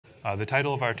The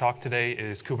title of our talk today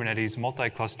is Kubernetes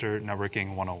Multi-Cluster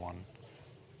Networking 101.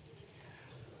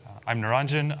 I'm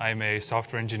Niranjan. I'm a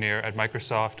software engineer at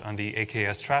Microsoft on the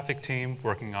AKS traffic team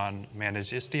working on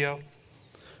managed Istio.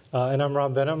 And I'm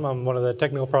Vennam. I'm one of the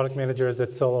technical product managers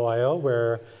at Solo.io,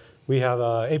 where we have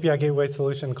an API gateway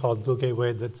solution called Blue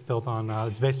Gateway that's built on,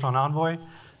 it's based on Envoy,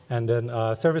 and then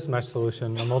a service mesh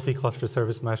solution, a multi-cluster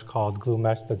service mesh called Glue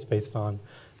Mesh that's based on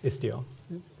Istio.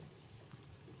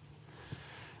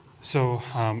 So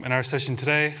in our session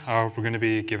today, we're going to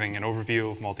be giving an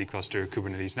overview of multi-cluster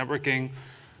Kubernetes networking.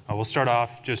 We'll start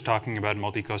off just talking about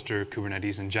multi-cluster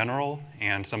Kubernetes in general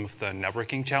and some of the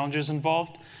networking challenges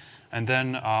involved. And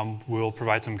then we'll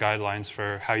provide some guidelines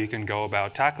for how you can go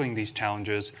about tackling these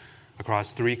challenges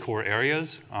across 3 core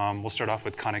areas. We'll start off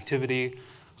with connectivity,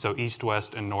 so east,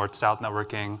 west, and north, south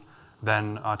networking.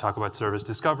 Then talk about service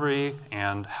discovery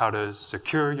and how to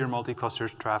secure your multi-cluster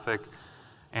traffic.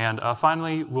 And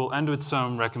finally, we'll end with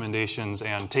some recommendations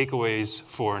and takeaways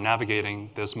for navigating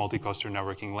this multi-cluster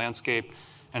networking landscape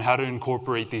and how to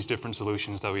incorporate these different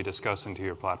solutions that we discuss into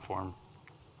your platform.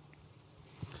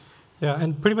 Yeah,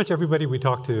 and pretty much everybody we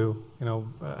talk to,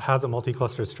 has a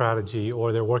multi-cluster strategy,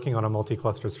 or they're working on a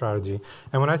multi-cluster strategy.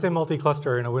 And when I say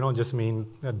multi-cluster, we don't just mean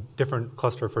a different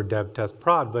cluster for dev, test,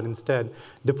 prod, but instead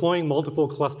deploying multiple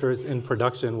clusters in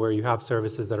production where you have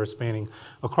services that are spanning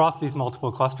across these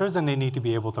multiple clusters, and they need to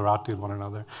be able to route to one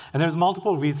another. And there's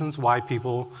multiple reasons why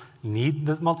people need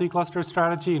this multi-cluster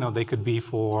strategy. They could be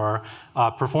for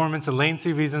performance and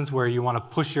latency reasons, where you want to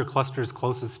push your clusters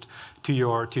closest to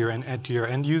your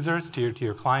end users, to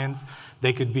your clients.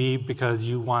 They could be because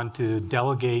you want to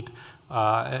delegate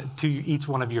to each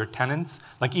one of your tenants.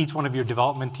 Like each one of your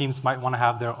development teams might want to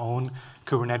have their own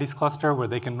Kubernetes cluster where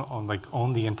they can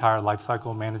own the entire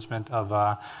lifecycle management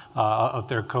of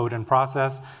their code and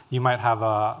process. You might have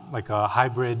a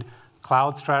hybrid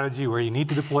cloud strategy where you need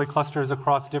to deploy clusters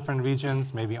across different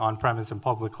regions, maybe on-premise and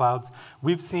public clouds.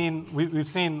 We've seen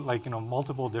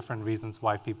multiple different reasons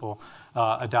why people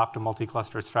adopt a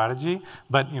multi-cluster strategy.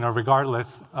 But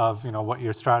regardless of what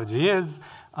your strategy is,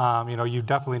 you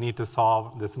definitely need to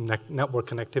solve this network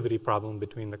connectivity problem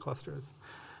between the clusters.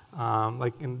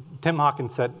 Tim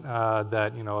Hawkins said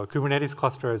that a Kubernetes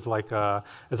cluster is like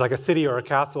a city or a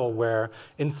castle where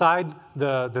inside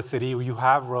the city you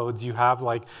have roads, you have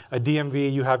a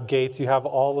DMV, you have gates, you have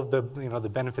all of the the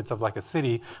benefits of a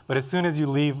city. But as soon as you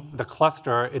leave the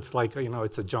cluster, it's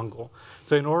it's a jungle.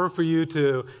 So in order for you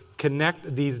to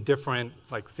connect these different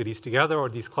cities together or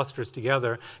these clusters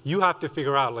together, you have to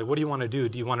figure out what do you want to do?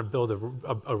 Do you want to build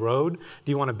a road?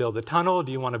 Do you want to build a tunnel?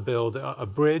 Do you want to build a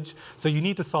bridge? So you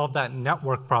need to solve that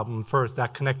network problem first,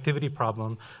 that connectivity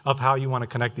problem of how you want to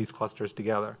connect these clusters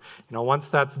together. Once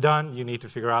that's done, you need to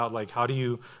figure out how do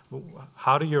your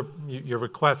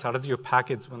requests, how does your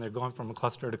packets, when they're going from a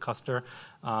cluster to cluster,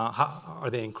 how are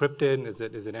they encrypted? Is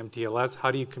it MTLS? How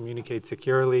do you communicate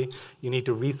securely? You need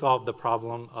to resolve the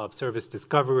problem of service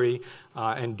discovery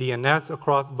and DNS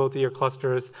across both of your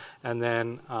clusters, and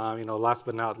then last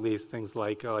but not least, things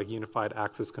like unified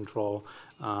access control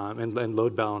and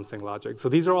load balancing logic. So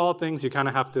these are all things you kind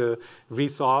of have to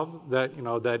resolve that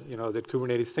that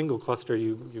Kubernetes single cluster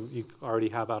you already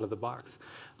have out of the box.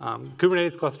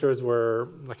 Kubernetes clusters were,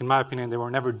 in my opinion, they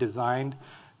were never designed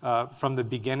from the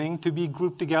beginning to be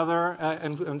grouped together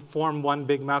and form one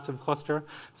big massive cluster.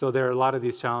 So there are a lot of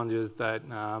these challenges that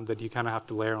you kind of have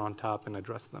to layer on top and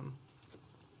address them.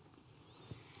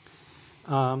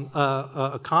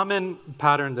 A common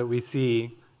pattern that we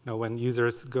see when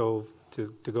users go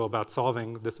to go about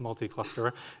solving this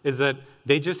multi-cluster is that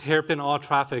they just hairpin all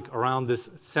traffic around this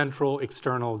central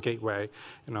external gateway,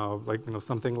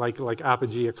 something like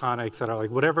Apogee, Akana, et cetera.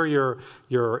 Whatever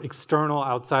your external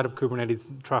outside of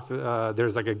Kubernetes traffic,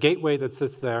 there's a gateway that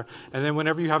sits there, and then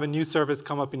whenever you have a new service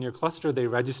come up in your cluster, they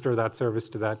register that service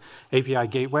to that API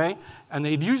gateway, and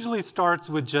it usually starts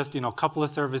with just a couple of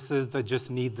services that just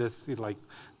need this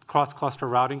cross-cluster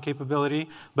routing capability,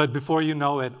 but before you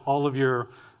know it, all of your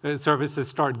services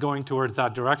start going towards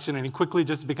that direction, and it quickly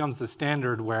just becomes the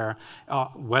standard where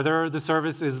whether the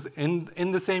service is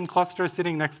in the same cluster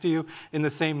sitting next to you in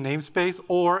the same namespace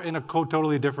or in a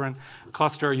totally different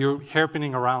cluster, you're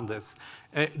hairpinning around this.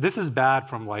 This is bad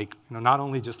from not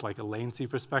only just a latency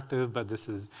perspective, but this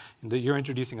is you're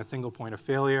introducing a single point of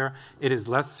failure. It is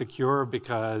less secure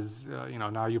because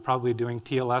now you're probably doing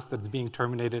TLS that's being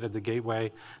terminated at the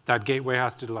gateway. That gateway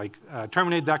has to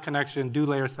terminate that connection, do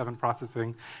layer 7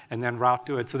 processing, and then route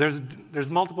to it. So there's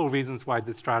multiple reasons why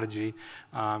this strategy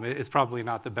is probably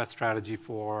not the best strategy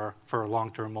for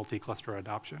long-term multi-cluster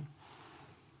adoption.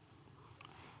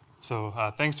 So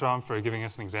thanks, Ram, for giving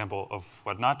us an example of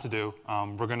what not to do.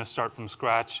 We're going to start from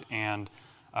scratch and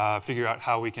figure out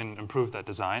how we can improve that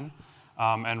design.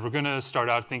 And we're going to start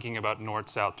out thinking about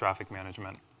north-south traffic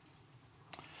management.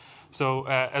 So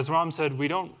as Ram said, we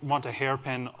don't want to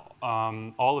hairpin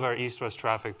all of our east-west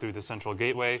traffic through the central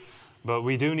gateway, but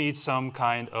we do need some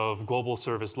kind of global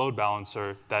service load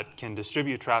balancer that can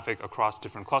distribute traffic across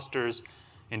different clusters,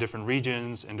 in different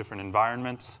regions, in different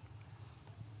environments.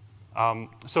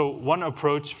 So one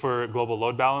approach for global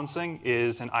load balancing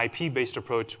is an IP-based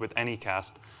approach with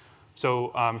Anycast.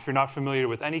 So if you're not familiar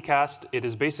with Anycast, it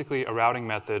is basically a routing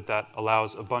method that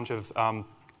allows a bunch of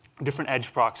different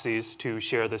edge proxies to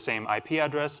share the same IP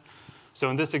address. So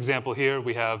in this example here,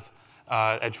 we have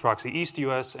edge proxy East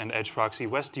US and edge proxy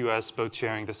West US both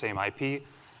sharing the same IP.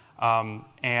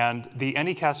 And the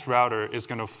Anycast router is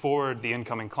going to forward the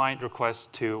incoming client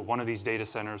request to one of these data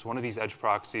centers, one of these edge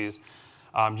proxies,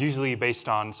 usually based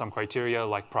on some criteria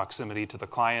like proximity to the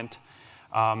client.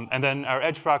 And then our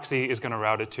edge proxy is going to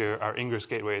route it to our ingress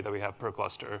gateway that we have per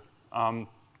cluster.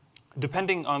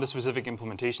 Depending on the specific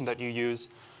implementation that you use,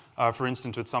 for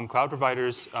instance, with some cloud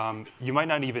providers, you might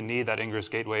not even need that ingress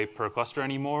gateway per cluster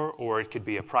anymore, or it could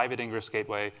be a private ingress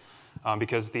gateway,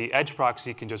 because the edge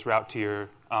proxy can just route to your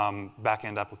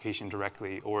backend application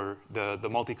directly, or the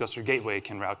multi-cluster gateway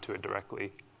can route to it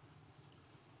directly.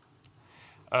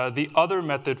 The other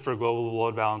method for global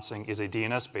load balancing is a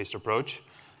DNS-based approach.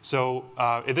 So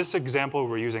in this example,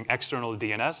 we're using external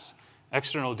DNS.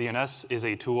 External DNS is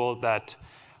a tool that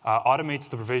automates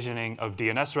the provisioning of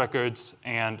DNS records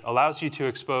and allows you to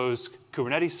expose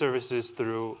Kubernetes services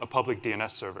through a public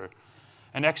DNS server.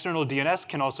 An external DNS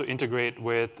can also integrate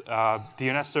with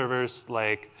DNS servers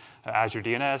like Azure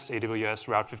DNS, AWS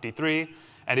Route 53,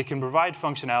 and it can provide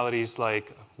functionalities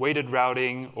like weighted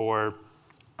routing or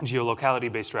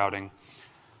geolocality-based routing.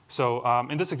 So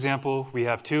in this example, we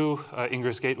have two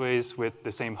ingress gateways with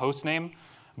the same host name,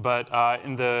 but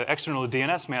in the external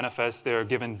DNS manifest, they're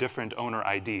given different owner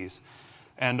IDs.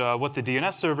 And what the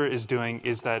DNS server is doing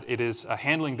is that it is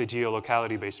handling the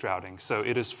geolocality-based routing. So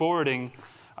it is forwarding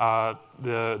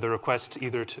the request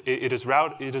either to, it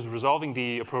is resolving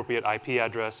the appropriate IP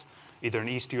address, either in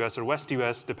East US or West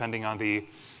US, depending on the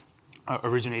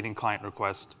originating client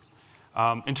request.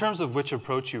 In terms of which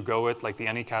approach you go with, like the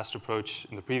Anycast approach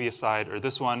in the previous slide or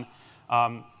this one,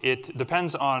 it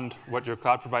depends on what your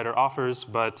cloud provider offers,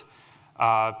 but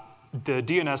the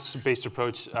DNS-based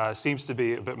approach seems to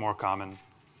be a bit more common.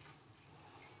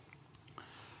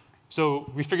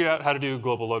 So we figured out how to do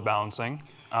global load balancing.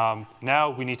 Now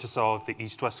we need to solve the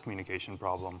east-west communication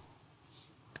problem.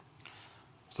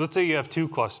 So let's say you have two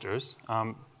clusters.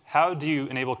 How do you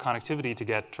enable connectivity to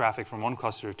get traffic from one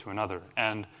cluster to another?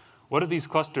 And what if these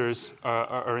clusters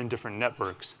are in different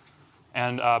networks?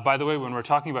 And by the way, when we're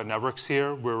talking about networks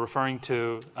here, we're referring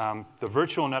to the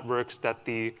virtual networks that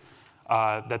the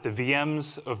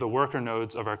VMs of the worker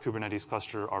nodes of our Kubernetes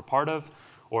cluster are part of.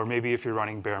 Or maybe if you're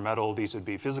running bare metal, these would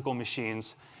be physical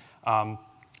machines.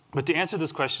 But to answer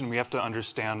this question, we have to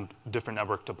understand different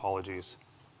network topologies.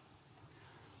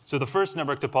 So the first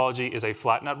network topology is a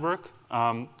flat network.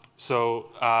 So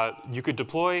you could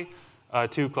deploy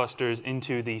two clusters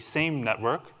into the same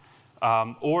network,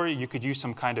 or you could use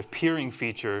some kind of peering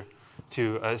feature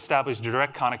to establish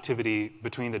direct connectivity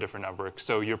between the different networks.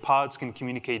 So your pods can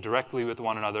communicate directly with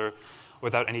one another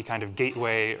without any kind of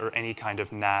gateway or any kind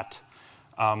of NAT.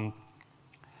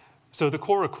 So the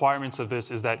core requirements of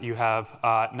this is that you have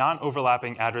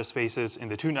non-overlapping address spaces in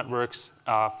the two networks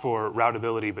for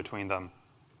routability between them.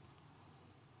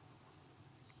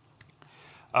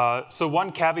 So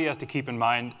one caveat to keep in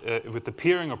mind with the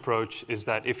peering approach is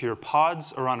that if your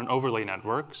pods are on an overlay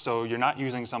network, so you're not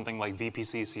using something like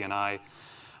VPC CNI,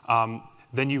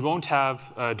 then you won't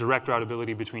have direct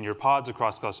routability between your pods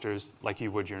across clusters like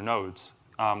you would your nodes.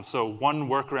 So one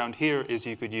workaround here is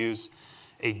you could use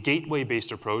a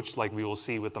gateway-based approach like we will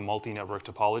see with the multi-network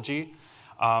topology.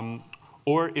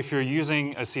 Or if you're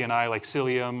using a CNI like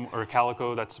Cilium or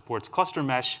Calico that supports cluster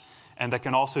mesh and that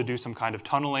can also do some kind of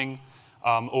tunneling,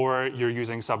 or you're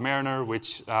using Submariner,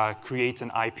 which creates an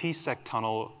IPsec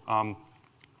tunnel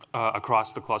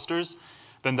across the clusters,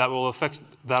 then that'll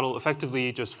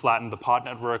effectively just flatten the pod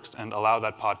networks and allow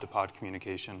that pod-to-pod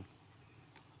communication.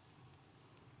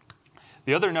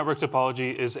 The other network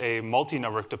topology is a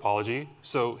multi-network topology.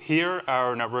 So here,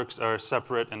 our networks are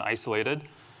separate and isolated.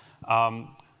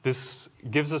 This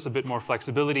gives us a bit more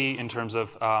flexibility in terms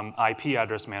of IP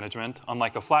address management.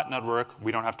 Unlike a flat network,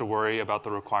 we don't have to worry about the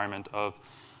requirement of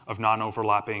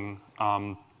non-overlapping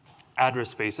address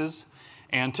spaces.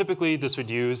 And typically, this would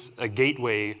use a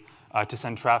gateway to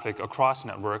send traffic across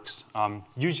networks,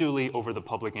 usually over the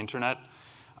public internet.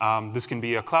 This can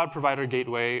be a cloud provider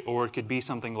gateway, or it could be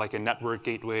something like a network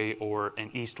gateway or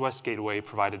an east-west gateway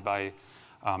provided by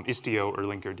Istio or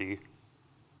Linkerd.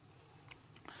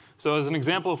 So as an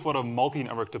example of what a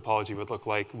multi-network topology would look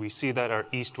like, we see that our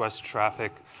east-west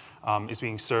traffic is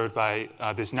being served by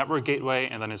this network gateway,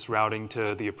 and then it's routing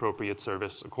to the appropriate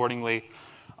service accordingly.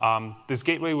 This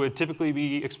gateway would typically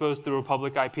be exposed through a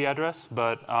public IP address,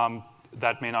 but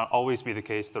that may not always be the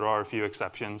case. There are a few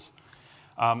exceptions.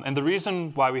 And the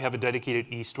reason why we have a dedicated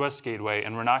east-west gateway,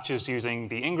 and we're not just using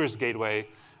the ingress gateway,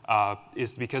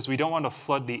 is because we don't want to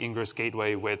flood the ingress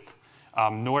gateway with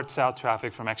north-south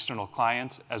traffic from external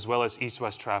clients, as well as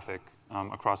east-west traffic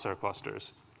across our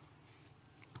clusters.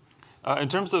 In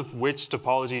terms of which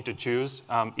topology to choose,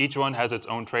 each one has its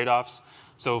own trade-offs.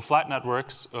 So flat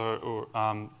networks, or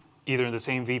either in the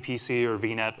same VPC or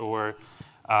VNet,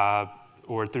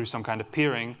 or through some kind of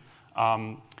peering,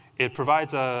 it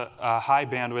provides a high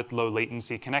bandwidth, low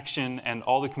latency connection, and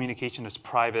all the communication is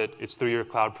private. It's through your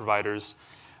cloud providers,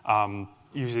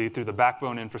 usually through the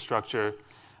backbone infrastructure.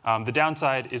 The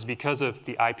downside is because of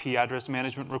the IP address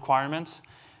management requirements.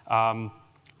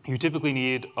 You typically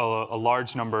need a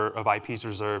large number of IPs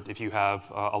reserved if you have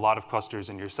a lot of clusters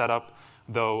in your setup,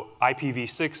 though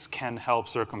IPv6 can help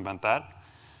circumvent that.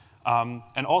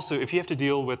 And also, if you have to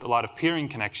deal with a lot of peering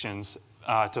connections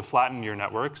to flatten your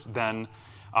networks, then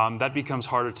that becomes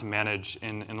harder to manage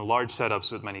in large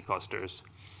setups with many clusters.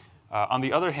 On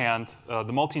the other hand,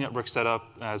 the multi-network setup,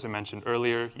 as I mentioned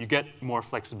earlier, you get more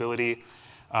flexibility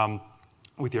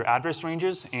with your address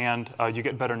ranges, and you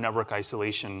get better network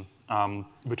isolation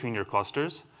between your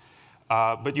clusters.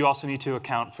 But you also need to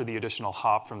account for the additional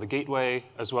hop from the gateway,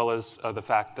 as well as the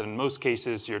fact that in most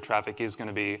cases, your traffic is going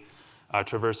to be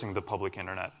traversing the public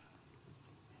internet.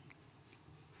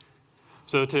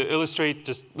 So to illustrate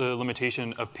just the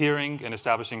limitation of peering and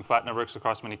establishing flat networks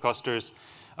across many clusters,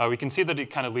 we can see that it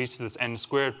kind of leads to this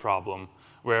n-squared problem,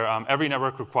 where every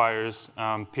network requires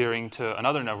peering to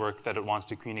another network that it wants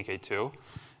to communicate to.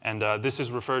 And this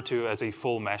is referred to as a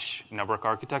full mesh network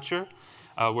architecture.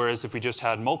 Whereas if we just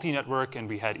had multi-network and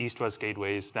we had east-west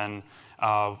gateways, then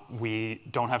we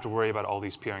don't have to worry about all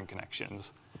these peering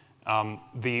connections.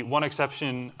 The one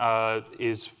exception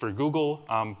is for Google.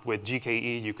 With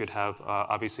GKE, you could have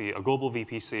obviously a global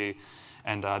VPC,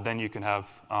 and then you can have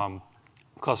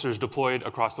clusters deployed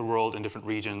across the world in different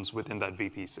regions within that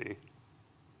VPC.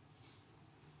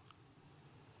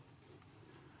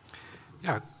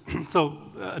 Yeah, so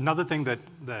another thing that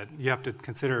you have to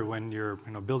consider when you're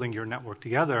building your network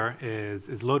together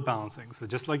is load balancing. So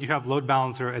just like you have load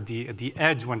balancer at the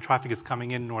edge when traffic is coming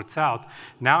in north-south,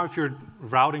 now if you're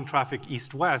routing traffic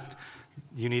east-west,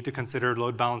 you need to consider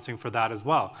load balancing for that as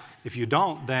well. If you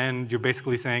don't, then you're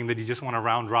basically saying that you just want to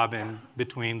round robin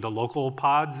between the local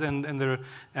pods and the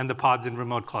pods in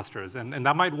remote clusters. And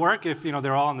that might work if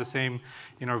they're all in the same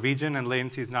region and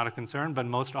latency is not a concern, but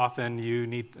most often you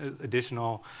need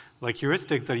additional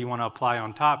heuristics that you want to apply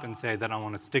on top and say that I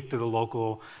want to stick to the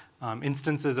local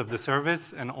instances of the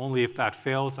service, and only if that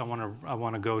fails, I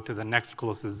want to go to the next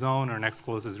closest zone or next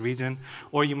closest region.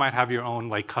 Or you might have your own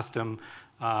custom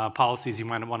policies you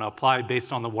might want to apply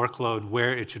based on the workload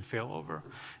where it should fail over.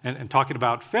 And talking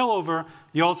about failover,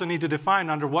 you also need to define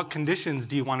under what conditions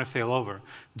do you want to fail over.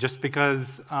 Just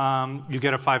because you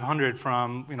get a 500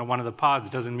 from one of the pods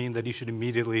doesn't mean that you should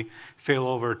immediately fail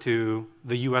over to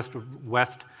the US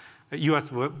West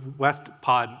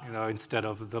pod instead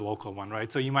of the local one, right?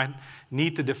 So you might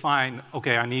need to define,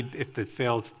 okay, if it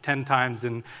fails 10 times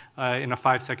in a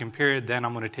 5-second period, then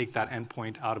I'm going to take that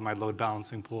endpoint out of my load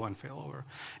balancing pool and fail over.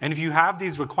 And if you have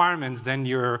these requirements, then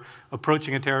you're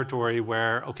approaching a territory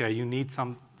where, okay, you need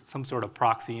some sort of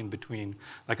proxy in between,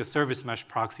 like a service mesh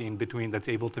proxy in between that's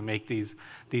able to make these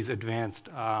advanced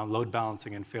load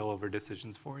balancing and failover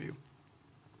decisions for you.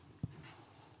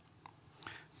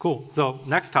 Cool. So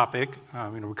next topic,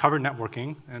 we covered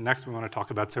networking, and next we want to talk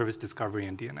about service discovery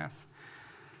and DNS.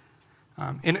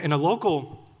 In a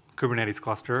local Kubernetes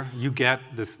cluster, you get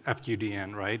this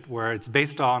FQDN, right, where it's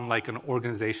based on an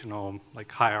organizational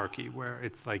hierarchy, where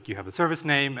it's you have a service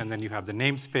name, and then you have the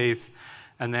namespace,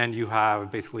 and then you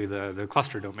have basically the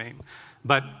cluster domain.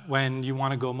 But when you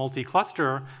want to go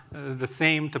multi-cluster, the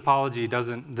same topology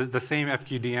the same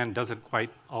FQDN doesn't quite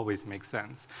always make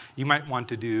sense. You might want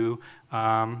to do,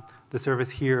 the service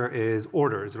here is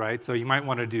orders, right? So you might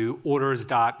want to do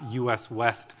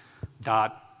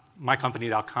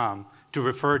orders.uswest.mycompany.com to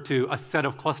refer to a set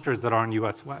of clusters that are in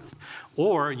US West.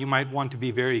 Or you might want to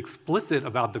be very explicit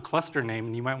about the cluster name,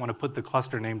 and you might want to put the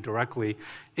cluster name directly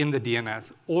in the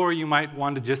DNS. Or you might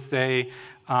want to just say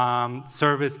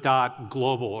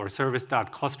service.global or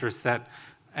service.clusterset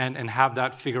and have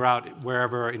that figure out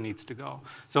wherever it needs to go.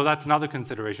 So that's another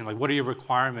consideration, like what are your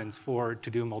requirements to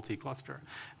do multi-cluster?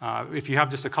 If you have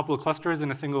just a couple of clusters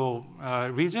in a single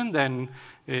region, then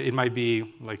it might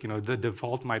be like, the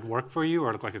default might work for you,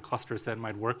 or like a cluster set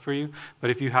might work for you. But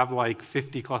if you have like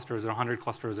 50 clusters or 100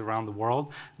 clusters around the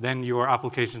world, then your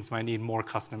applications might need more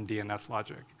custom DNS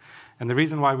logic. And the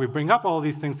reason why we bring up all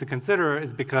these things to consider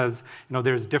is because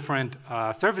there's different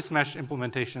service mesh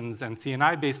implementations and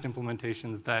CNI-based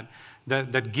implementations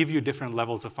that give you different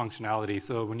levels of functionality.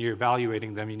 So when you're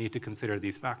evaluating them, you need to consider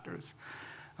these factors.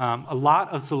 A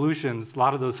lot of solutions, a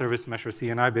lot of those service mesh or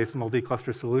CNI-based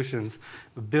multi-cluster solutions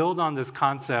build on this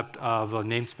concept of a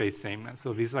namespace sameness.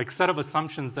 So these like set of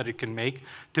assumptions that it can make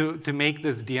to make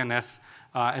this DNS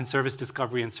and service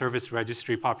discovery and service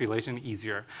registry population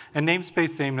easier. And namespace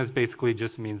sameness basically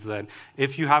just means that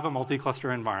if you have a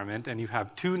multi-cluster environment and you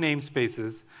have two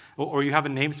namespaces, or you have a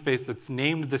namespace that's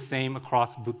named the same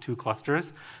across two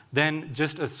clusters, then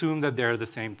just assume that they're the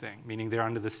same thing, meaning they're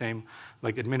under the same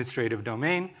like administrative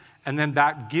domain. And then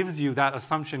that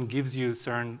assumption gives you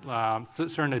certain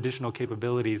additional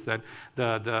capabilities that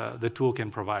the tool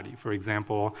can provide you. For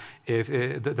example, if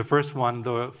the first one,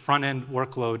 the front-end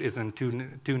workload is in two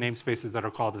namespaces that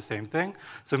are called the same thing.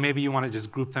 So maybe you want to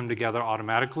just group them together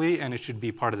automatically, and it should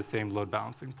be part of the same load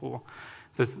balancing pool.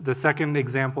 The second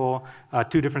example,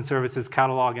 two different services,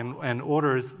 catalog and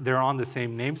orders, they're on the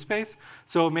same namespace.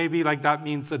 So maybe like that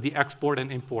means that the export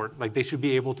and import, like they should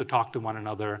be able to talk to one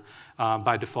another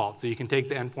by default. So you can take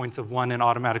the endpoints of one and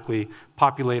automatically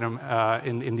populate them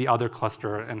in the other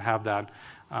cluster and have that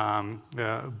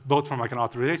both from like an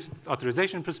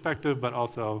authorization perspective, but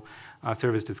also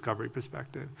service discovery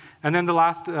perspective. And then the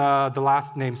last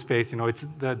namespace, it's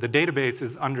the database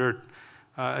is under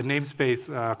a namespace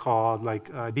called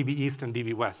like DB East and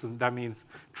DB West. And that means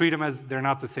treat them as they're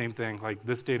not the same thing. Like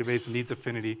this database needs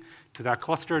affinity to that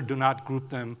cluster. Do not group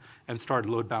them and start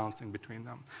load balancing between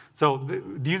them. So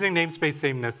using namespace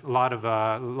sameness, a lot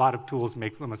of tools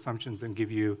make some assumptions and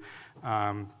give you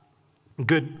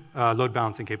good load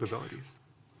balancing capabilities.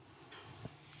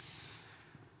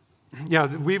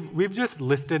 Yeah, we've just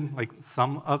listed like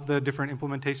some of the different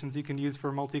implementations you can use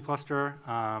for multi-cluster.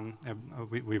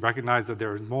 We recognize that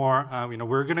there's more.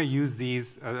 We're going to use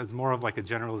these as more of like a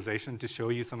generalization to show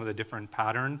you some of the different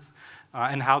patterns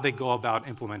and how they go about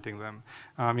implementing them.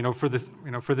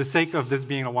 For the sake of this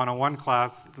being a 101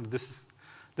 class,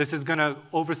 this is going to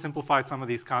oversimplify some of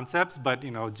these concepts, but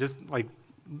just like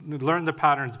learn the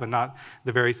patterns, but not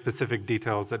the very specific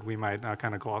details that we might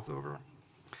kind of gloss over.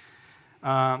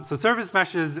 So service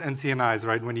meshes and CNIs,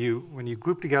 right? When you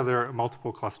group together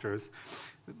multiple clusters,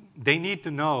 they need to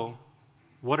know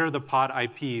what are the pod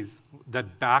IPs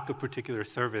that back a particular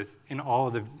service in all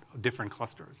of the different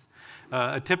clusters.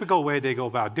 A typical way they go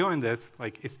about doing this,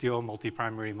 like Istio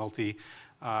multi-primary,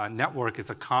 multi-network is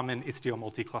a common Istio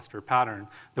multi-cluster pattern.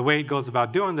 The way it goes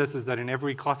about doing this is that in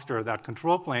every cluster, that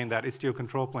control plane, that Istio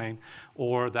control plane,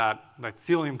 or that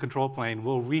Cilium control plane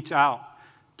will reach out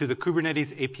to the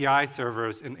Kubernetes API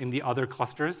servers in the other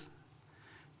clusters,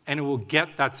 and it will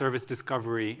get that service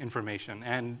discovery information.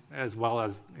 And as well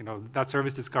as that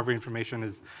service discovery information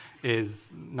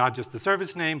is not just the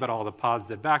service name, but all the pods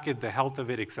that back it, the health of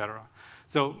it, et cetera.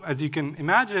 So as you can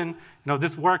imagine,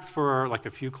 this works for like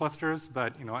a few clusters,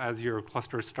 but as your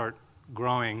clusters start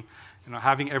growing,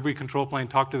 having every control plane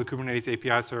talk to the Kubernetes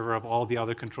API server of all the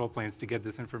other control planes to get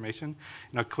this information,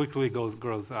 quickly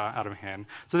grows out of hand.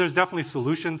 So there's definitely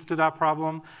solutions to that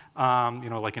problem,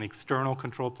 like an external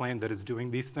control plane that is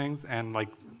doing these things, and like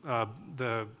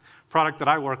the product that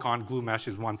I work on, Glue Mesh,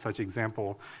 is one such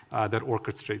example that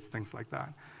orchestrates things like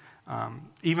that.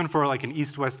 Even for like an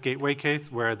east-west gateway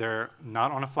case where they're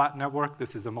not on a flat network,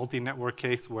 this is a multi-network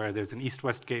case where there's an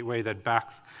east-west gateway that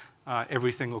backs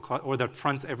every single or that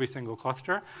fronts every single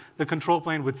cluster. The control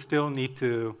plane would still need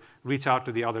to reach out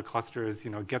to the other clusters,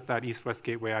 get that east-west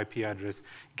gateway IP address,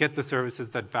 get the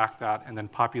services that back that, and then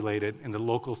populate it in the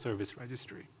local service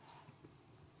registry.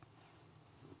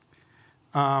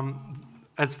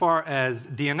 As far as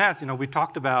DNS, we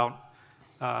talked about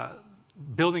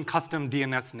building custom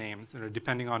DNS names,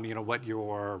 depending on what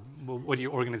your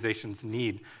organizations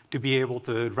need to be able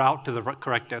to route to the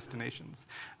correct destinations.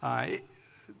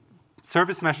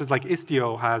 Service meshes like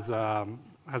Istio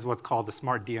has what's called the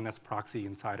smart DNS proxy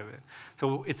inside of it.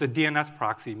 So it's a DNS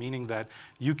proxy, meaning that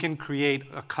you can create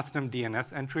a custom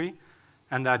DNS entry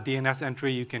And that DNS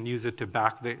entry, you can use it to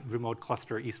back the remote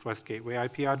cluster east-west gateway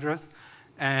IP address.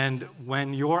 And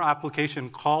when your application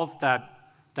calls that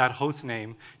host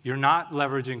name, you're not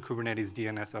leveraging Kubernetes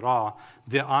DNS at all.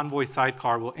 The Envoy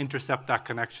sidecar will intercept that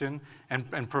connection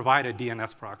and provide a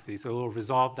DNS proxy. So it will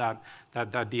resolve that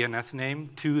DNS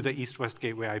name to the east-west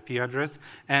gateway IP address,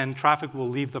 and traffic will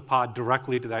leave the pod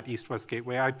directly to that east-west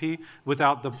gateway IP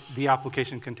without the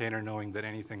application container knowing that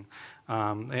anything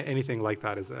like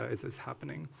that is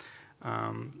happening.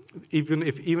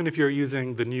 Even if you're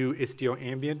using the new Istio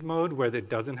ambient mode where it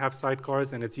doesn't have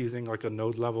sidecars and it's using like a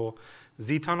node level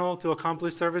Z-tunnel to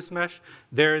accomplish service mesh,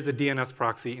 there is a DNS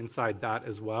proxy inside that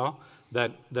as well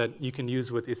that you can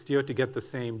use with Istio to get the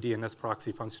same DNS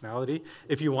proxy functionality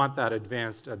if you want that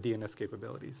advanced DNS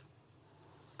capabilities.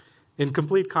 In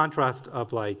complete contrast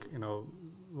of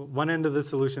one end of the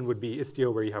solution would be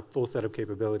Istio where you have full set of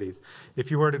capabilities.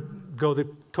 If you were to go the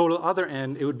total other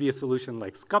end, it would be a solution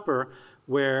like Scupper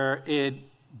where it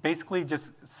basically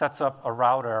just sets up a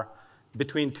router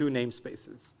between two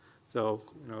namespaces. So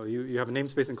you have a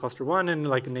namespace in cluster 1 and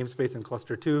like a namespace in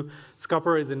cluster 2.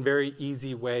 Scupper is a very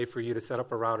easy way for you to set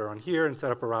up a router on here and set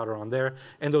up a router on there.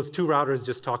 And those two routers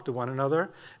just talk to one another.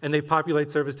 And they populate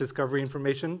service discovery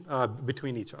information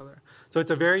between each other. So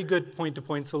it's a very good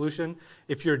point-to-point solution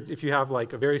if you have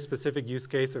like a very specific use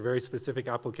case, a very specific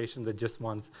application that just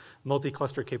wants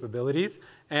multi-cluster capabilities.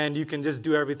 And you can just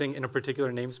do everything in a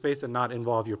particular namespace and not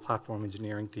involve your platform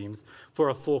engineering teams for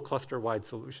a full cluster-wide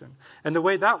solution. And the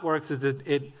way that works is that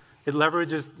it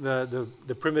leverages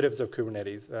the primitives of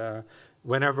Kubernetes.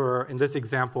 Whenever, in this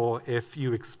example, if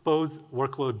you expose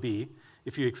workload B,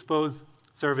 if you expose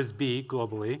service B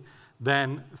globally,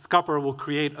 then Scupper will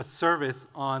create a service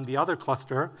on the other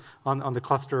cluster, on the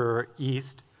cluster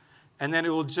east, and then it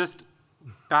will just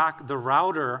back the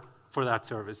router for that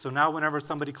service. So now whenever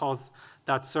somebody calls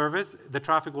that service, the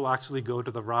traffic will actually go to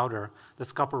the router, the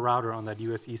Scupper router on that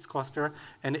US East cluster,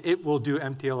 and it will do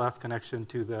MTLS connection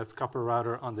to the Scupper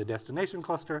router on the destination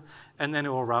cluster, and then it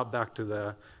will route back to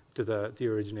the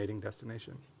originating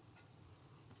destination.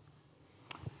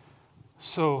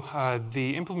 So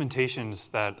the implementations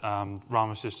that Ram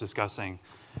was just discussing,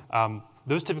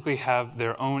 those typically have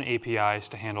their own APIs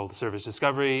to handle the service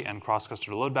discovery and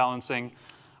cross-cluster load balancing.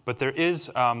 But there is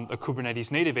a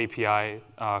Kubernetes native API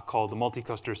called the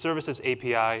Multi-Cluster Services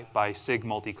API by SIG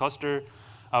Multi-Cluster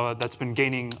that's been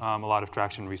gaining a lot of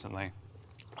traction recently.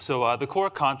 So the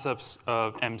core concepts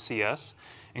of MCS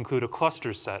include a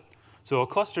cluster set. So a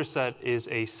cluster set is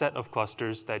a set of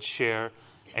clusters that share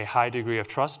a high degree of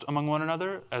trust among one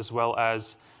another, as well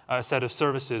as a set of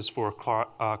services for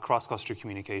cross-cluster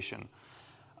communication.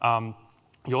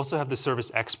 You also have the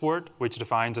service export, which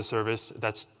defines a service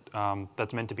that's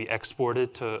meant to be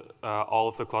exported to all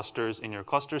of the clusters in your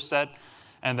cluster set.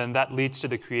 And then that leads to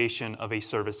the creation of a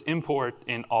service import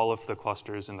in all of the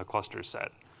clusters in the cluster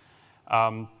set.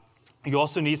 You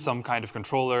also need some kind of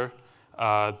controller,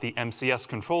 the MCS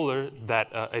controller that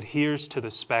adheres to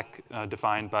the spec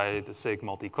defined by the SIG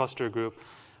multi-cluster group.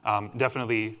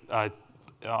 Definitely,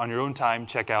 on your own time,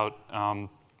 check out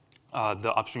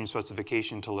the upstream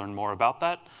specification to learn more about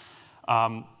that.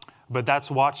 But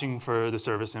that's watching for the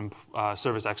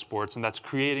service exports, and that's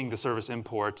creating the service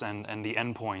imports and the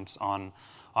endpoints on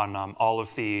all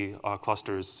of the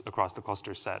clusters across the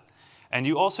cluster set. And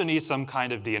you also need some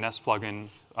kind of DNS plugin,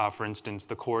 for instance,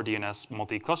 the core DNS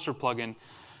multi-cluster plugin,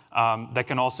 that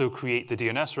can also create the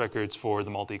DNS records for the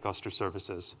multi-cluster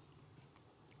services.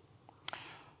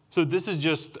 So this is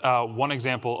just one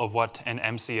example of what an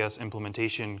MCS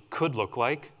implementation could look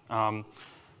like.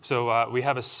 So we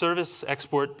have a service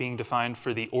export being defined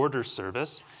for the order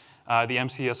service. The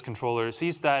MCS controller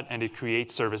sees that, and it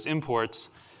creates service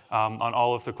imports on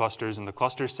all of the clusters in the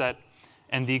cluster set.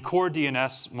 And the core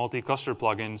DNS multi-cluster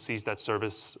plugin sees that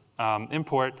service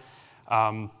import,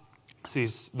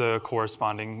 sees the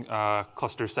corresponding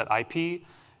cluster set IP,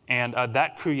 and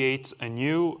that creates a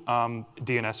new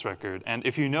DNS record. And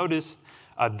if you notice,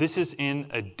 this is in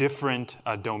a different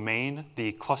domain,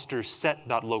 the cluster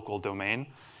set.local domain.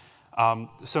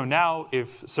 So now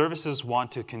if services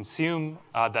want to consume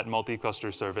that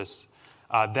multi-cluster service,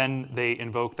 then they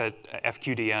invoke that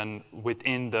FQDN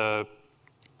within the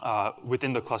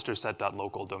cluster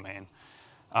set.local domain.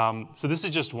 So this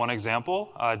is just one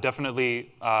example.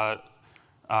 Definitely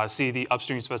see the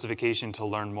upstream specification to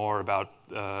learn more about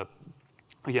the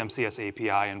MCS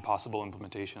API and possible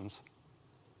implementations.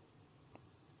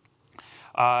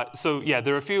 So yeah,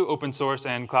 there are a few open source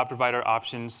and cloud provider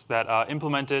options that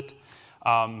implement it.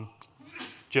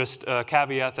 Just a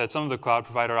caveat that some of the cloud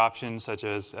provider options, such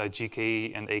as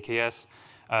GKE and AKS,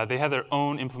 They have their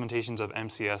own implementations of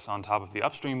MCS on top of the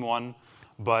upstream one,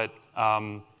 but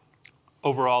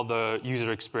overall, the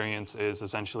user experience is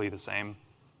essentially the same.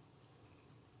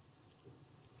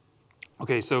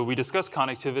 Okay, so we discussed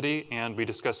connectivity and we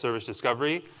discussed service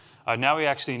discovery. Now we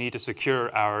actually need to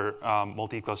secure our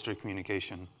multi-cluster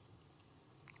communication.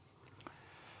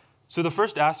 So the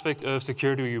first aspect of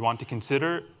security we want to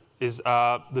consider is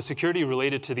the security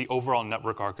related to the overall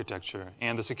network architecture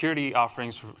and the security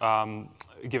offerings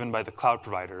given by the cloud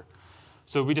provider.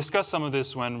 So we discussed some of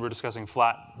this when we're discussing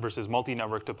flat versus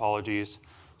multi-network topologies.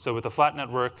 So with a flat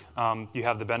network, you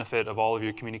have the benefit of all of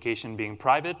your communication being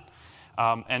private.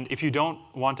 And if you don't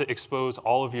want to expose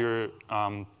all of your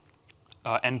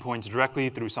endpoints directly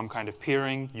through some kind of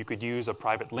peering, you could use a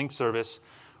private link service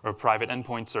or a private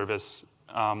endpoint service.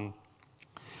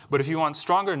 But if you want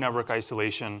stronger network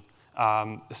isolation,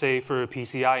 say for a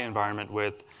PCI environment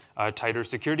with tighter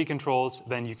security controls,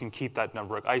 then you can keep that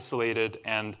network isolated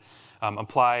and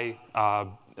apply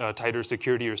tighter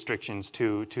security restrictions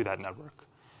to that network.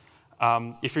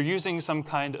 If you're using some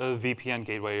kind of VPN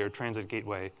gateway or transit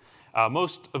gateway,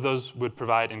 most of those would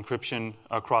provide encryption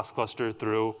cross-cluster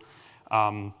through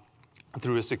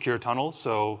a secure tunnel,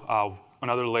 so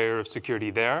another layer of security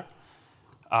there.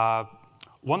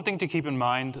 One thing to keep in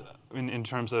mind in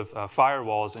terms of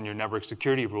firewalls and your network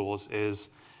security rules is,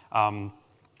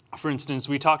 for instance,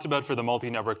 we talked about for the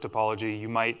multi-network topology, you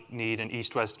might need an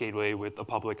east-west gateway with a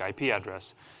public IP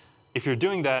address. If you're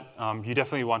doing that, you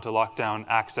definitely want to lock down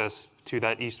access to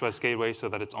that east-west gateway so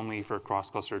that it's only for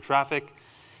cross-cluster traffic.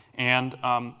 And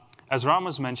as Ram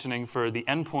was mentioning, for the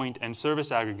endpoint and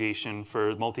service aggregation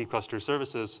for multi-cluster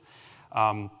services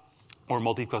or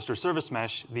multi-cluster service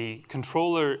mesh, the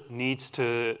controller needs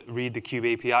to read the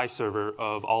Kube API server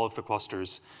of all of the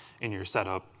clusters in your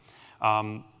setup.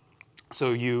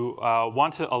 So you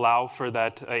want to allow for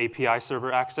that API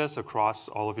server access across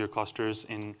all of your clusters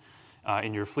in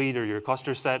your fleet or your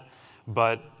cluster set,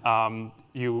 but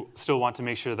you still want to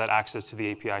make sure that access to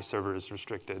the API server is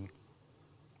restricted.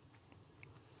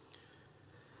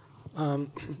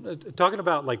 Talking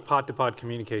about like pod-to-pod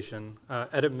communication,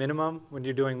 at a minimum, when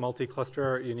you're doing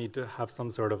multi-cluster, you need to have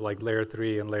some sort of like layer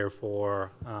 3 and layer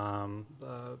 4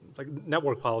 like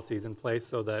network policies in place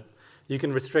so that you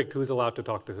can restrict who's allowed to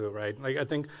talk to who, right? Like I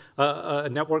think a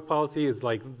network policy is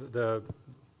like the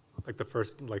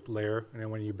first like layer, you know,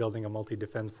 when you're building a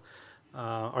multi-defense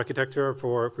architecture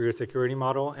for your security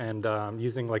model, and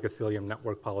using like a Cilium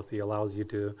network policy allows you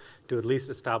to at least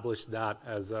establish that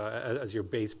as your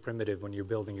base primitive when you're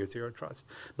building your zero trust.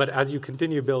 But as you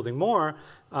continue building more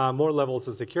levels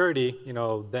of security, you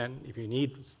know, then if you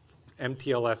need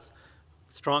MTLS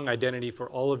strong identity for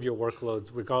all of your workloads,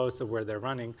 regardless of where they're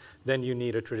running, then you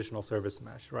need a traditional service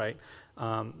mesh, right?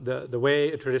 The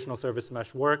way a traditional service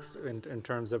mesh works in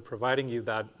terms of providing you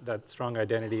that strong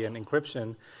identity and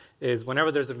encryption is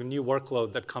whenever there's a new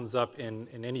workload that comes up in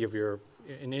any of your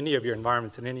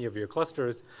environments, in any of your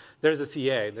clusters, there's a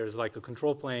CA. There's like a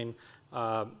control plane.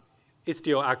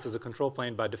 Istio acts as a control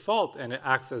plane by default, and it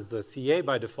acts as the CA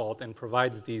by default and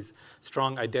provides these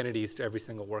strong identities to every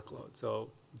single workload. So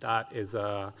that is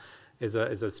a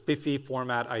SPIFFE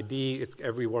format ID.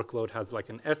 Every workload has like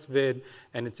an SVID,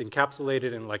 and it's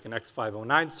encapsulated in like an X509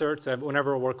 cert. So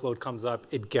whenever a workload comes up,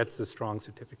 it gets a strong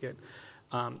certificate.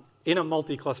 In a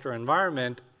multi-cluster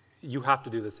environment, you have to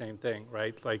do the same thing,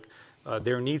 right? Like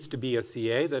there needs to be a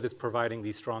CA that is providing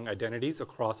these strong identities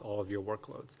across all of your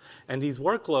workloads. And these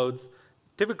workloads,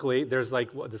 typically, there's like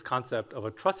this concept of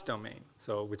a trust domain,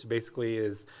 so which basically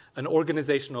is an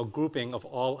organizational grouping of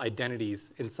all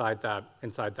identities inside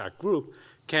that group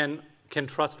can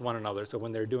trust one another. So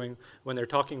when they're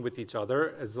talking with each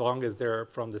other, as long as they're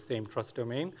from the same trust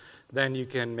domain, then you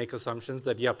can make assumptions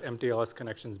that, yep, MTLS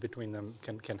connections between them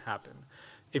can happen.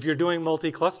 If you're doing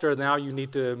multi-cluster, now you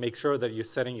need to make sure that you're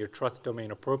setting your trust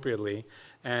domain appropriately.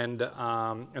 And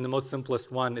the most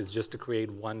simplest one is just to create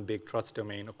one big trust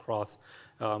domain across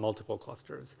multiple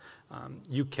clusters.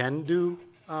 You can do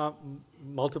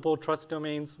multiple trust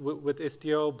domains with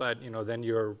Istio, but you know, then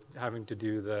you're having to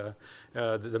do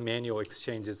the manual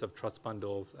exchanges of trust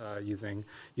bundles using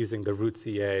the root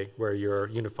CA, where you're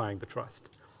unifying the trust.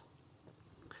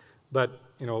 But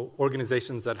you know,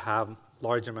 organizations that have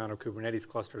large amount of Kubernetes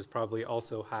clusters probably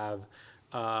also have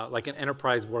like an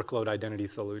enterprise workload identity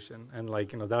solution, and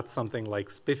like, you know, that's something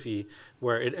like SPIFFE,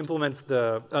 where it implements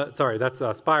the that's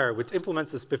Spire, which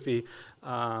implements the SPIFFE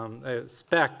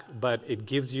spec, but it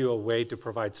gives you a way to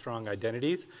provide strong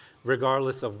identities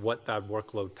regardless of what that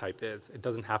workload type is. It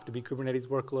doesn't have to be Kubernetes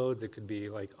workloads. It could be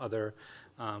like other,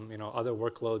 other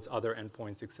workloads, other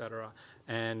endpoints, et cetera.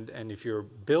 And if you're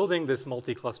building this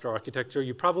multi-cluster architecture,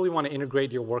 you probably want to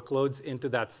integrate your workloads into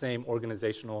that same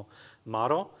organizational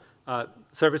model.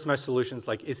 Service mesh solutions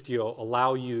like Istio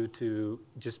allow you to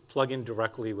just plug in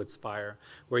directly with Spire,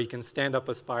 where you can stand up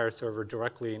a Spire server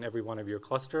directly in every one of your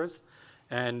clusters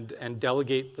and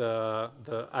delegate the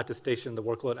attestation, the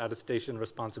workload attestation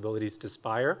responsibilities to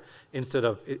Spire instead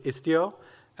of Istio.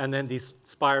 And then these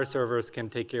Spire servers can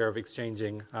take care of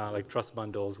exchanging like trust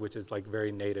bundles, which is like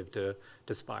very native to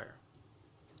Spire.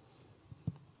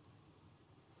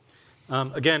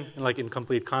 Again, like in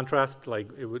complete contrast, like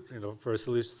it would, for a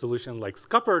solution like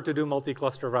Scupper to do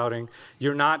multi-cluster routing,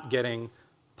 you're not getting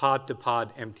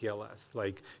pod-to-pod MTLS.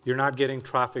 Like you're not getting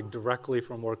traffic directly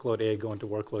from workload A going to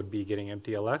workload B getting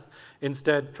MTLS.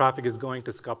 Instead, traffic is going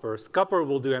to Scupper. Scupper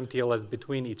will do MTLS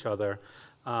between each other,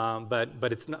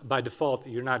 but it's not, by default,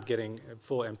 you're not getting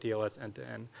full MTLS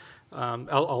end-to-end.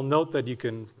 I'll note that you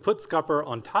can put Scupper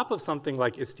on top of something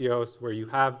like Istio, where you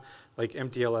have like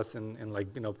MTLS and like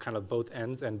kind of both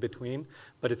ends and between,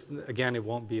 but it's again it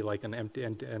won't be like an empty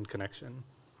end-to-end connection.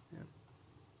 Yeah.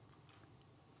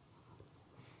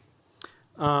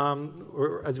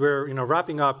 As we're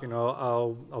wrapping up,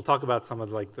 I'll talk about some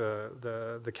of like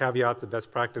the caveats, the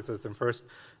best practices, and first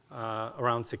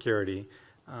around security.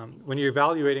 When you're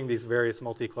evaluating these various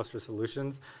multi-cluster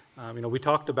solutions, we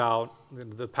talked about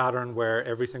the pattern where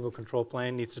every single control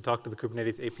plane needs to talk to the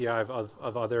Kubernetes API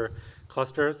of other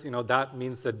clusters. That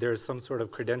means that there's some sort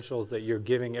of credentials that you're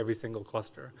giving every single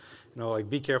cluster. Like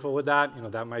be careful with that.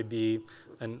 That might be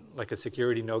like a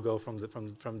security no-go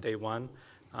from day one.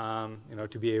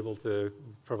 To be able to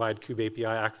provide Kube API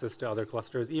access to other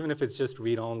clusters, even if it's just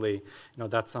read-only.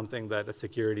 That's something that a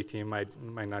security team might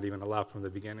not even allow from the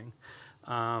beginning.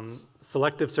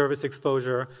 Selective service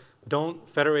exposure. Don't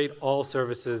federate all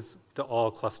services to all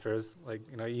clusters. Like,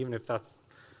 even if that's,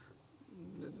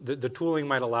 the tooling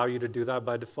might allow you to do that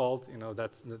by default,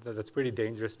 that's pretty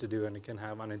dangerous to do and it can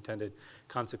have unintended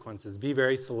consequences. Be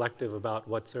very selective about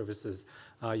what services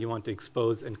you want to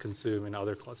expose and consume in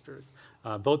other clusters,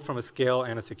 both from a scale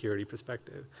and a security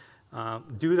perspective.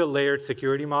 Do the layered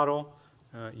security model.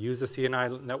 Use the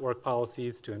CNI network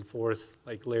policies to enforce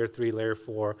like layer 3, layer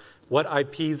 4, what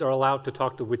IPs are allowed to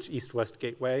talk to which east-west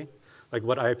gateway, like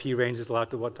what IP range is allowed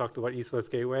to talk to what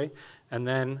east-west gateway, and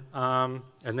then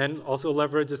also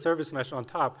leverage a service mesh on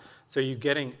top, so you're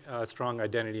getting strong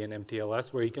identity in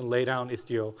MTLS, where you can lay down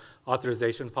Istio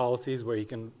authorization policies, where you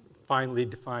can finally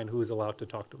define who is allowed to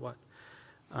talk to what.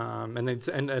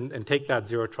 And take that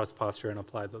zero trust posture and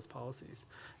apply those policies.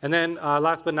 And then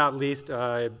last but not least,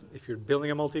 if you're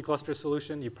building a multi-cluster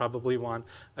solution, you probably want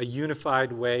a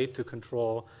unified way to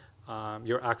control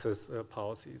your access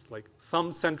policies, like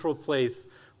some central place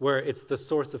where it's the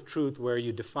source of truth, where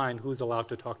you define who's allowed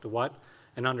to talk to what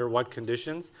and under what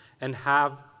conditions, and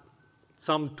have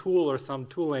some tool or some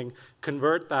tooling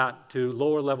convert that to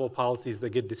lower level policies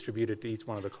that get distributed to each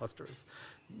one of the clusters.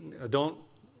 Don't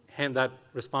hand that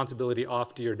responsibility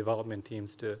off to your development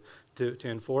teams to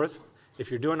enforce. If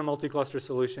you're doing a multi-cluster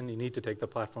solution, you need to take the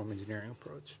platform engineering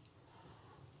approach.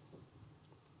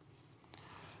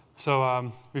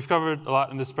 So we've covered a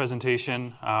lot in this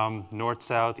presentation,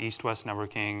 north-south, east-west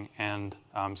networking, and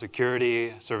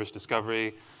security, service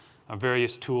discovery,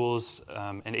 various tools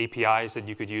and APIs that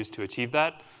you could use to achieve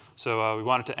that. So we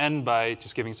wanted to end by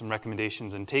just giving some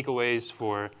recommendations and takeaways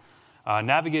for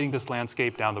navigating this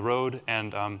landscape down the road,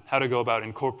 and how to go about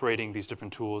incorporating these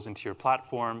different tools into your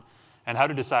platform, and how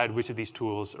to decide which of these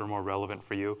tools are more relevant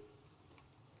for you.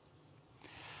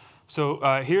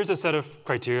 So here's a set of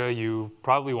criteria you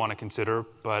probably want to consider,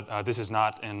 but this is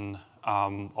not an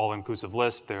all-inclusive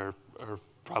list. There are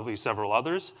probably several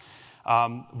others.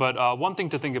 But one thing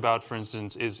to think about, for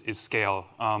instance, is scale.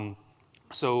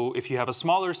 So if you have a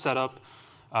smaller setup,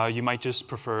 you might just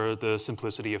prefer the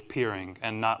simplicity of peering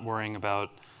and not worrying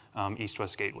about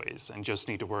east-west gateways, and just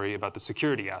need to worry about the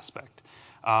security aspect.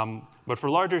 But for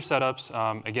larger setups,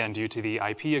 again, due to the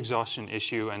IP exhaustion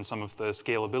issue and some of the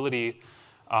scalability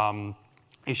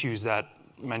issues that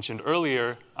mentioned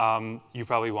earlier, you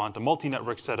probably want a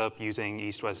multi-network setup using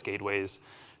east-west gateways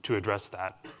to address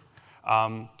that.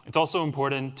 It's also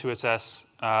important to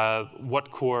assess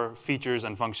what core features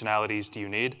and functionalities do you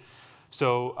need.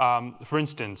 So for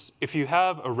instance, if you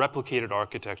have a replicated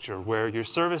architecture where your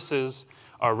services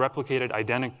are replicated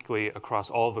identically across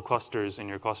all the clusters in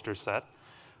your cluster set,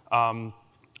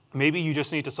 maybe you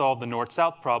just need to solve the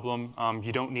north-south problem.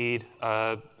 You don't need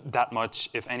that much,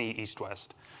 if any,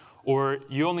 east-west. Or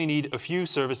you only need a few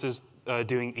services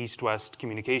doing east-west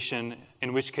communication,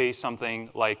 in which case something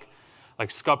like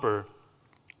scupper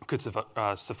could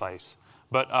suffice.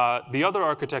 But the other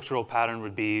architectural pattern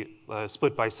would be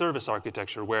split by service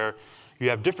architecture, where you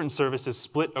have different services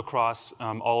split across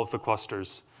all of the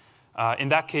clusters. In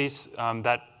that case,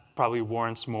 that probably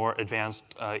warrants more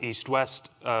advanced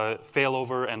east-west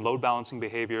failover and load balancing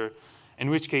behavior, in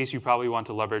which case you probably want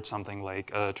to leverage something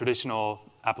like a traditional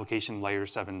application layer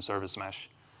 7 service mesh.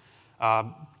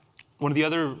 One of the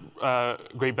other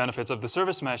great benefits of the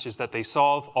service mesh is that they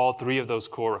solve all three of those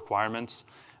core requirements,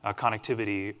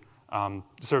 connectivity,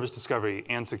 service discovery,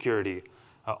 and security,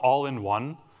 all in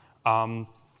one.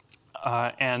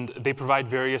 And they provide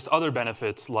various other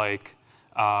benefits like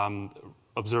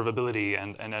observability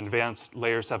and advanced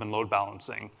layer 7 load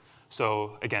balancing.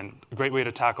 So again, a great way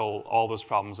to tackle all those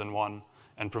problems in one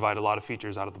and provide a lot of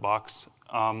features out of the box.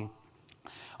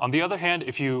 On the other hand,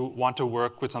 if you want to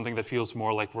work with something that feels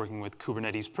more like working with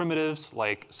Kubernetes primitives,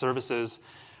 like services,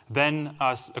 then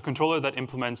a controller that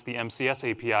implements the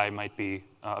MCS API might be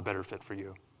a better fit for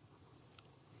you.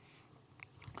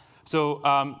 So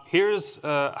here's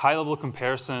a high-level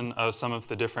comparison of some of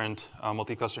the different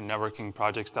multi-cluster networking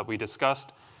projects that we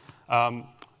discussed.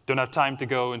 Don't have time to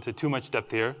go into too much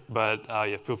depth here, but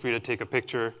yeah, feel free to take a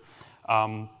picture.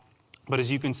 But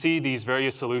as you can see, these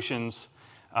various solutions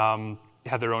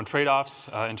have their own trade-offs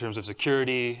in terms of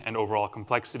security and overall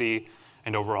complexity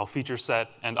and overall feature set.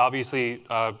 And obviously,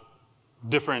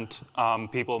 different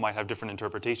people might have different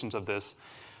interpretations of this.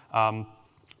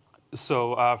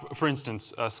 So for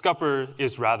instance, scupper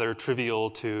is rather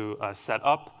trivial to set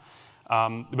up,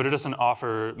 but it doesn't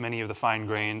offer many of the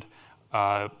fine-grained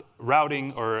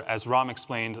routing or, as Ram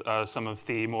explained, some of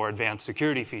the more advanced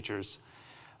security features.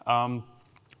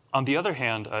 On the other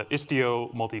hand,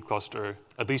 Istio multi-cluster,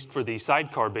 at least for the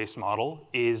sidecar-based model,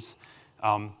 is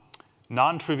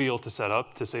non-trivial to set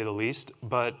up, to say the least.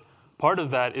 But part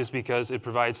of that is because it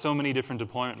provides so many different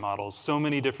deployment models, so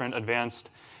many different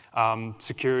advanced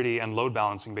security and load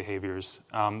balancing behaviors.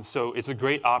 So it's a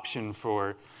great option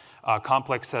for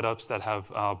complex setups that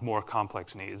have more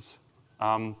complex needs.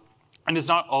 And it's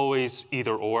not always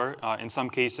either or. In some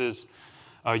cases,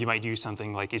 you might use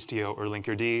something like Istio or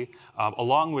Linkerd,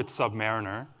 along with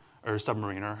Submariner, or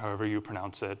Submariner, however you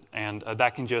pronounce it. And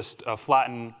that can just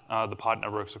flatten the pod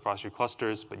networks across your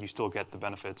clusters, but you still get the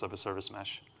benefits of a service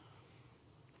mesh.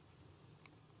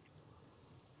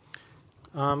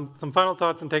 Some final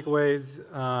thoughts and takeaways.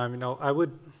 I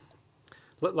would,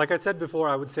 like I said before,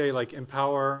 I would say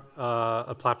empower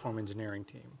a platform engineering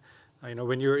team.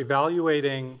 When you're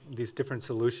evaluating these different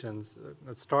solutions,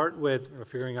 start with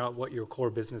figuring out what your core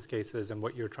business case is and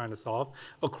what you're trying to solve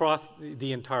across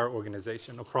the entire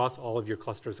organization, across all of your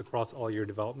clusters, across all your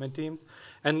development teams,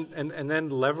 and then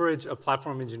leverage a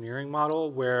platform engineering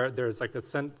model where there's like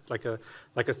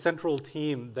a central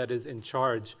team that is in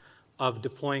charge of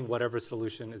deploying whatever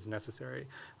solution is necessary.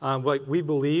 We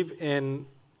believe in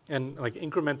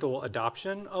incremental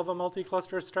adoption of a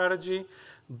multi-cluster strategy,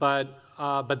 but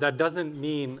that doesn't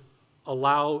mean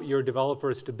allow your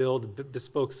developers to build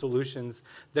bespoke solutions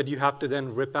that you have to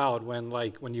then rip out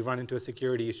when you run into a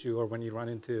security issue or when you run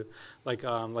into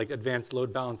advanced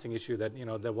load balancing issue that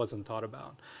that wasn't thought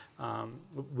about.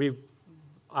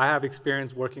 I have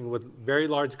experience working with very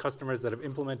large customers that have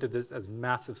implemented this as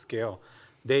massive scale.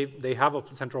 They have a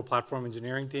central platform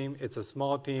engineering team. It's a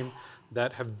small team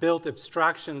that have built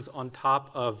abstractions on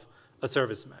top of a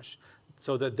service mesh,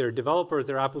 so that their developers,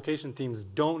 their application teams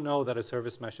don't know that a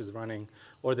service mesh is running,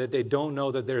 or that they don't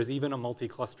know that there's even a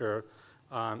multi-cluster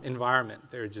environment.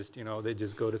 They're just, they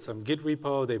just go to some Git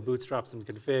repo, they bootstrap some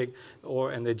config,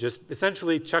 and they just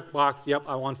essentially checkbox, yep,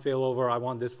 I want failover, I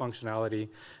want this functionality,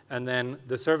 and then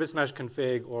the service mesh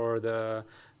config or the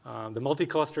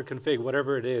multi-cluster config,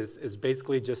 whatever it is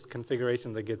basically just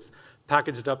configuration that gets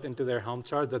packaged up into their Helm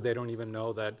chart that they don't even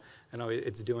know that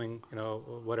it's doing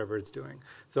whatever it's doing.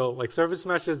 So service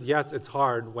meshes, yes, it's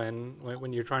hard when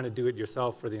you're trying to do it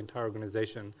yourself for the entire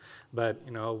organization. But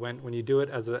when you do it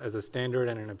as a standard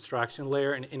and an abstraction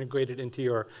layer and integrate it into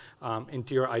your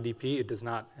IDP, it does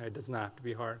not have to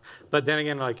be hard. But then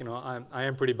again, I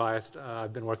am pretty biased.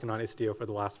 I've been working on Istio for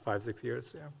the last 5-6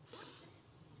 years. Yeah.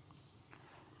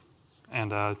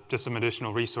 And just some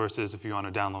additional resources if you want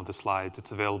to download the slides.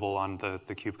 It's available on the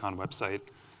KubeCon website.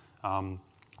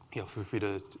 Feel free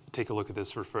to take a look at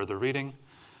this for further reading.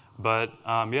 But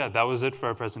yeah, that was it for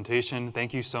our presentation.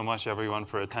 Thank you so much, everyone,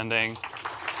 for attending.